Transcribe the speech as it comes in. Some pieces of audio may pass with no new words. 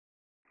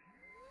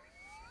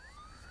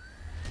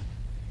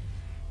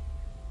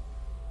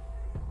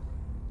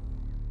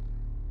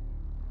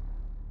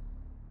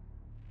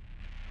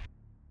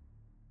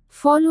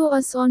Follow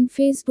us on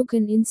Facebook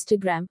and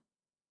Instagram.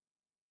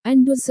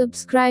 And do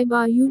subscribe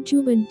our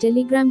YouTube and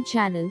Telegram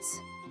channels.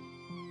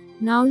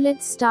 Now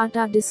let's start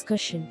our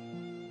discussion.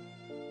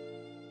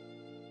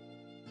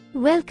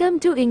 Welcome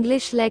to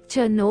English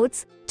Lecture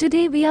Notes.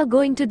 Today we are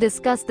going to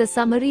discuss the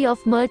summary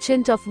of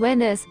Merchant of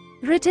Venice,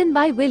 written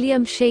by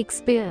William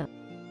Shakespeare.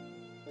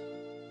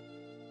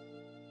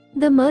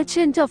 The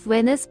Merchant of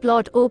Venice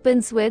plot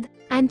opens with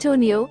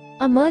Antonio,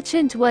 a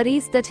merchant,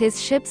 worries that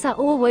his ships are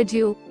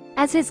overdue.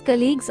 As his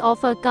colleagues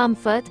offer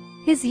comfort,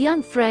 his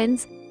young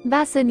friends,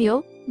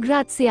 Bassanio,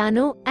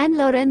 Graziano, and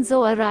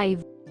Lorenzo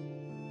arrive.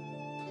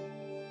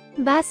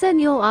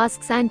 Bassanio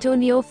asks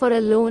Antonio for a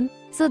loan,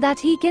 so that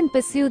he can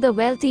pursue the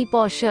wealthy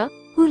Portia,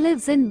 who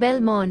lives in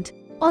Belmont.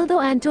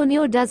 Although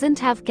Antonio doesn't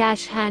have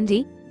cash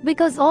handy,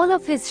 because all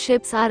of his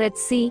ships are at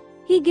sea,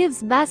 he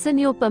gives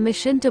Bassanio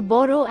permission to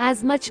borrow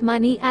as much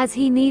money as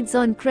he needs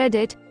on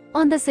credit,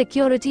 on the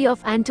security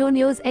of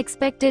Antonio's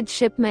expected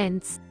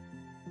shipments.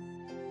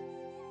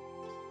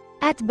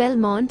 At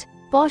Belmont,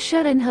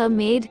 Portia and her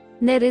maid,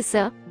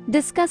 Nerissa,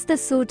 discuss the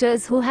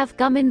suitors who have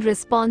come in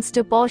response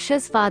to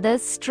Portia's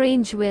father's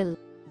strange will.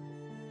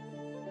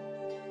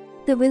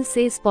 The will,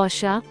 says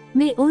Portia,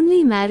 may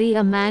only marry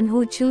a man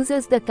who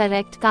chooses the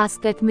correct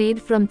casket made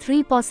from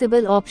 3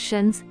 possible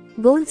options: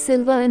 gold,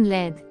 silver and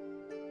lead.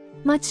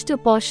 Much to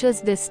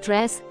Portia's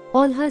distress,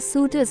 all her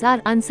suitors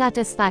are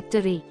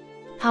unsatisfactory.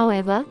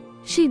 However,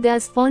 she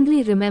does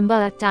fondly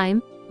remember a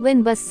time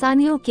when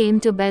Bassanio came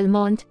to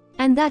Belmont,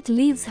 and that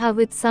leaves her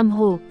with some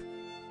hope.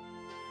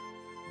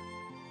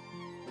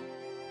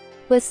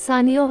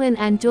 Bassanio and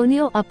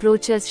Antonio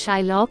approaches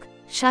Shylock.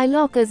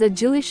 Shylock is a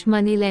Jewish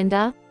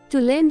moneylender, to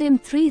lend him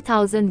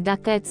 3,000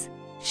 ducats.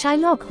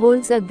 Shylock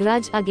holds a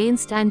grudge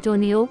against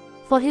Antonio,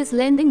 for his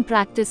lending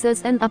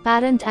practices and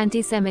apparent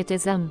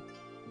anti-Semitism.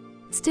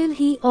 Still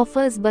he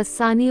offers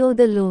Bassanio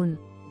the loan.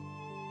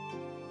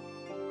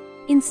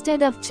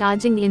 Instead of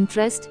charging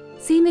interest,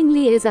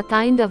 seemingly as a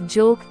kind of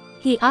joke,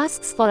 he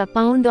asks for a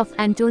pound of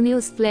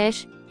Antonio's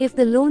flesh, if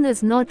the loan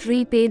is not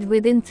repaid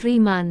within 3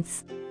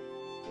 months.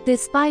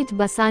 Despite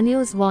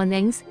Bassanio's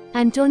warnings,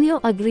 Antonio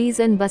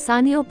agrees and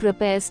Bassanio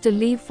prepares to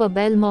leave for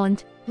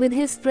Belmont, with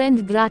his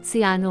friend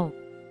Graziano.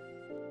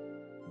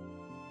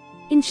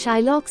 In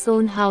Shylock's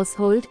own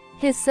household,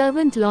 his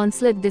servant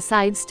Launcelot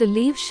decides to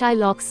leave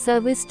Shylock's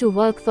service to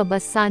work for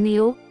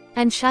Bassanio,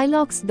 and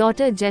Shylock's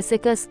daughter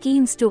Jessica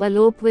schemes to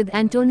elope with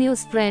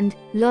Antonio's friend,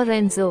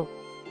 Lorenzo.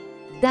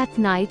 That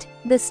night,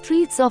 the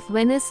streets of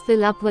Venice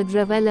fill up with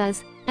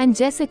revelers, and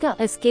Jessica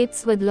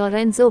escapes with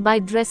Lorenzo by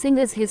dressing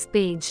as his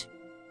page.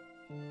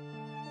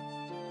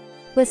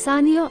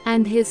 Bassanio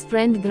and his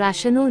friend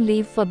Graziano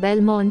leave for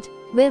Belmont,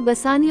 where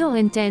Bassanio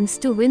intends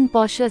to win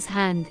Portia's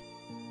hand.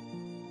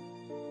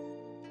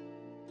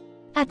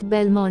 At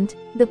Belmont,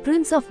 the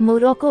Prince of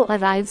Morocco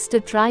arrives to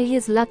try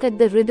his luck at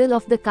the riddle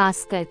of the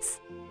caskets.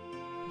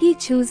 He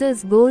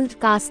chooses gold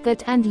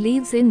casket and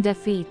leaves in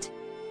defeat.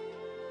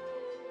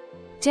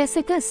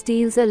 Jessica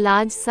steals a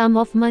large sum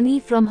of money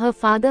from her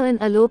father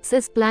and elopes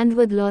as planned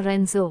with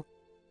Lorenzo.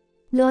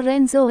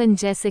 Lorenzo and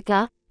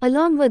Jessica,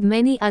 along with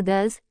many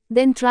others,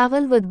 then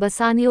travel with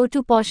Bassanio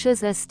to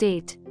Portia's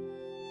estate.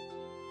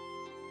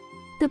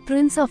 The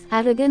Prince of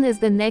Aragon is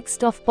the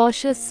next of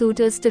Portia's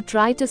suitors to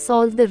try to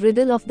solve the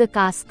riddle of the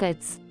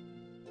caskets.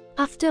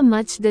 After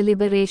much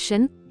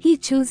deliberation, he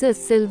chooses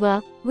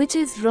silver, which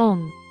is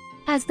wrong.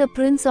 As the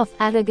Prince of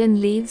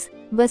Aragon leaves,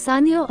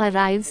 Bassanio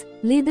arrives,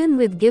 laden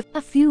with gifts.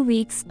 A few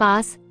weeks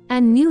pass,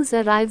 and news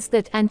arrives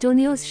that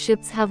Antonio's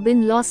ships have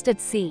been lost at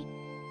sea.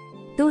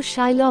 Though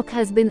Shylock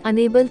has been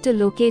unable to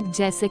locate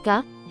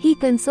Jessica, he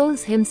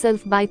consoles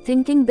himself by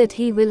thinking that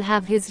he will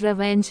have his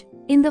revenge,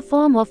 in the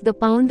form of the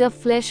pound of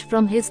flesh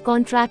from his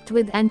contract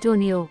with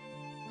Antonio.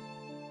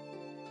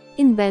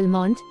 In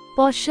Belmont,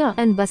 Portia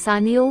and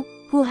Bassanio,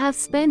 who have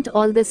spent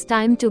all this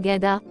time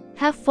together,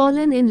 have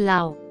fallen in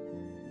love.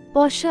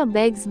 Portia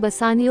begs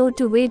Bassanio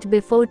to wait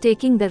before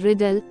taking the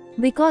riddle,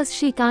 because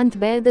she can't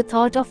bear the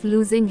thought of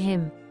losing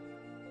him.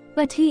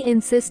 But he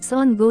insists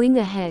on going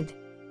ahead.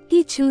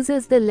 He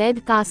chooses the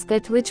lead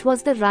casket, which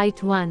was the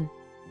right one.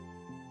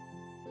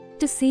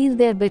 To seal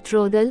their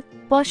betrothal,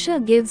 Portia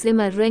gives him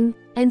a ring,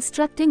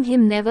 instructing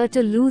him never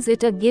to lose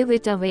it or give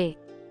it away.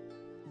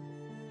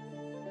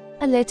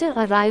 A letter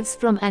arrives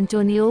from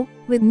Antonio,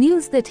 with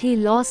news that he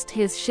lost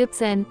his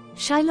ships and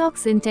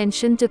Shylock's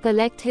intention to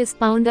collect his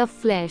pound of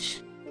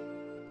flesh.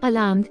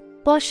 Alarmed,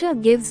 Portia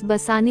gives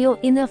Bassanio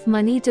enough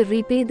money to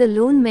repay the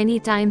loan many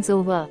times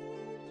over.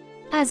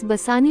 As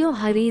Bassanio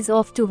hurries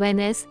off to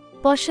Venice,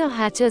 Portia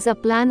hatches a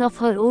plan of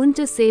her own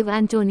to save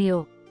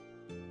Antonio.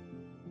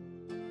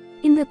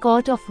 In the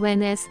court of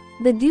Venice,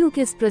 the Duke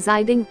is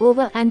presiding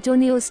over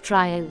Antonio's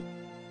trial.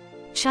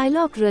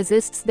 Shylock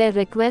resists their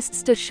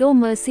requests to show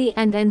mercy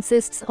and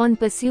insists on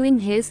pursuing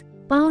his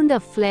pound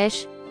of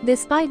flesh,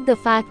 despite the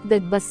fact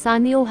that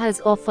Bassanio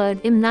has offered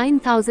him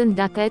 9,000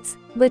 ducats,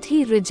 but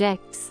he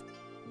rejects.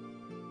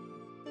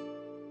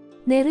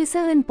 Nerissa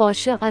and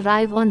Portia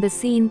arrive on the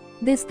scene,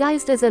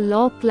 disguised as a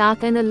law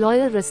clerk and a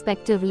lawyer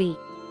respectively.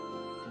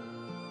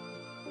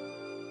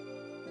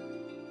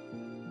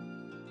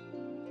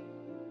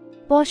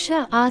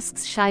 Portia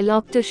asks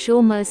Shylock to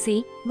show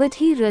mercy, but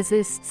he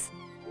resists.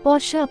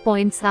 Portia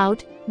points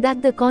out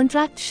that the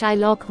contract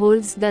Shylock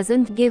holds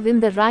doesn't give him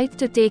the right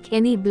to take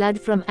any blood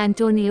from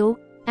Antonio,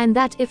 and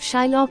that if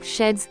Shylock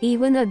sheds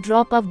even a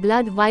drop of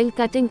blood while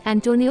cutting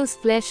Antonio's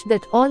flesh,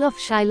 that all of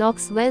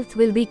Shylock's wealth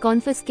will be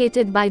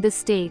confiscated by the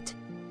state.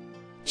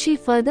 She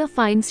further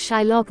finds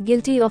Shylock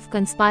guilty of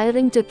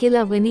conspiring to kill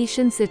a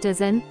Venetian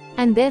citizen,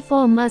 and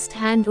therefore must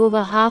hand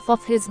over half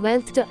of his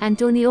wealth to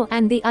Antonio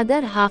and the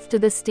other half to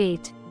the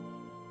state.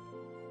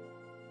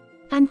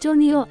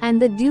 Antonio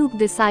and the Duke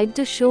decide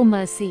to show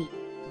mercy.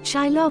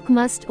 Shylock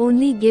must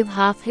only give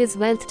half his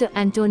wealth to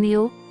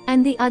Antonio,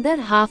 and the other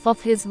half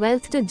of his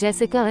wealth to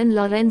Jessica and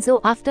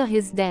Lorenzo after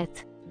his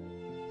death.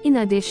 In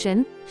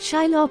addition,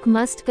 Shylock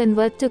must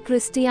convert to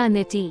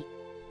Christianity.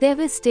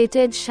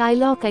 Devastated,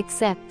 Shylock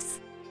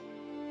accepts.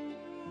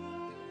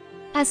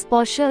 As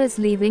Portia is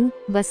leaving,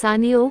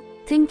 Bassanio,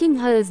 thinking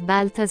her is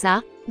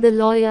Balthazar, the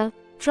lawyer,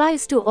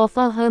 tries to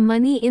offer her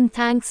money in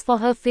thanks for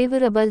her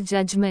favorable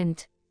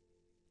judgment.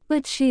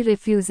 But she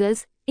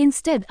refuses,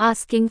 instead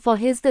asking for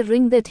the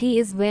ring that he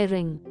is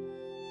wearing.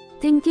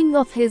 Thinking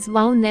of his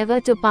vow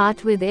never to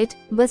part with it,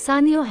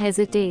 Bassanio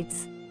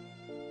hesitates.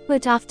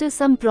 But after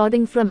some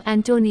prodding from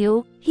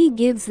Antonio, he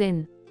gives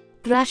in.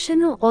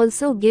 Gratiano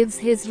also gives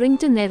his ring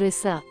to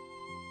Nerissa.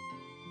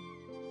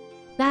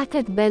 Back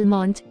at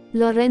Belmont,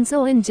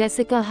 Lorenzo and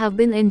Jessica have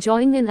been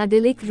enjoying an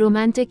idyllic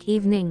romantic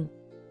evening.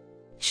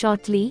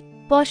 Shortly,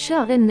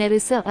 Portia and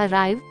Nerissa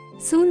arrive,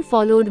 soon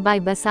followed by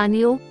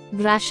Bassanio,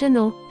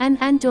 Gratiano, and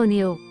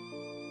Antonio.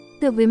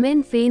 The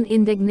women feign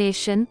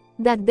indignation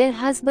that their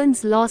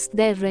husbands lost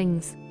their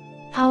rings.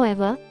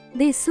 However,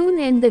 they soon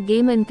end the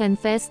game and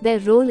confess their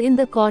role in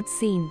the court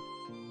scene.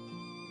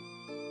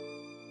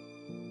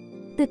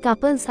 The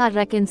couples are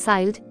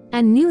reconciled,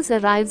 and news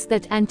arrives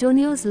that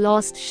Antonio's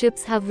lost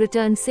ships have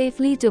returned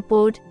safely to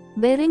port,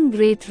 bearing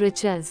great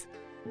riches.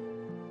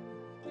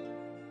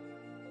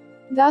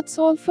 That's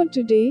all for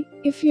today.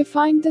 If you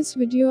find this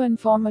video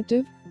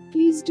informative,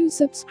 please do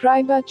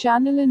subscribe our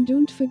channel and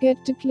don't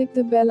forget to click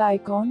the bell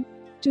icon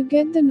to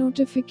get the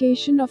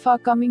notification of our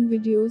coming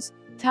videos.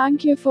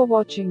 Thank you for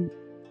watching.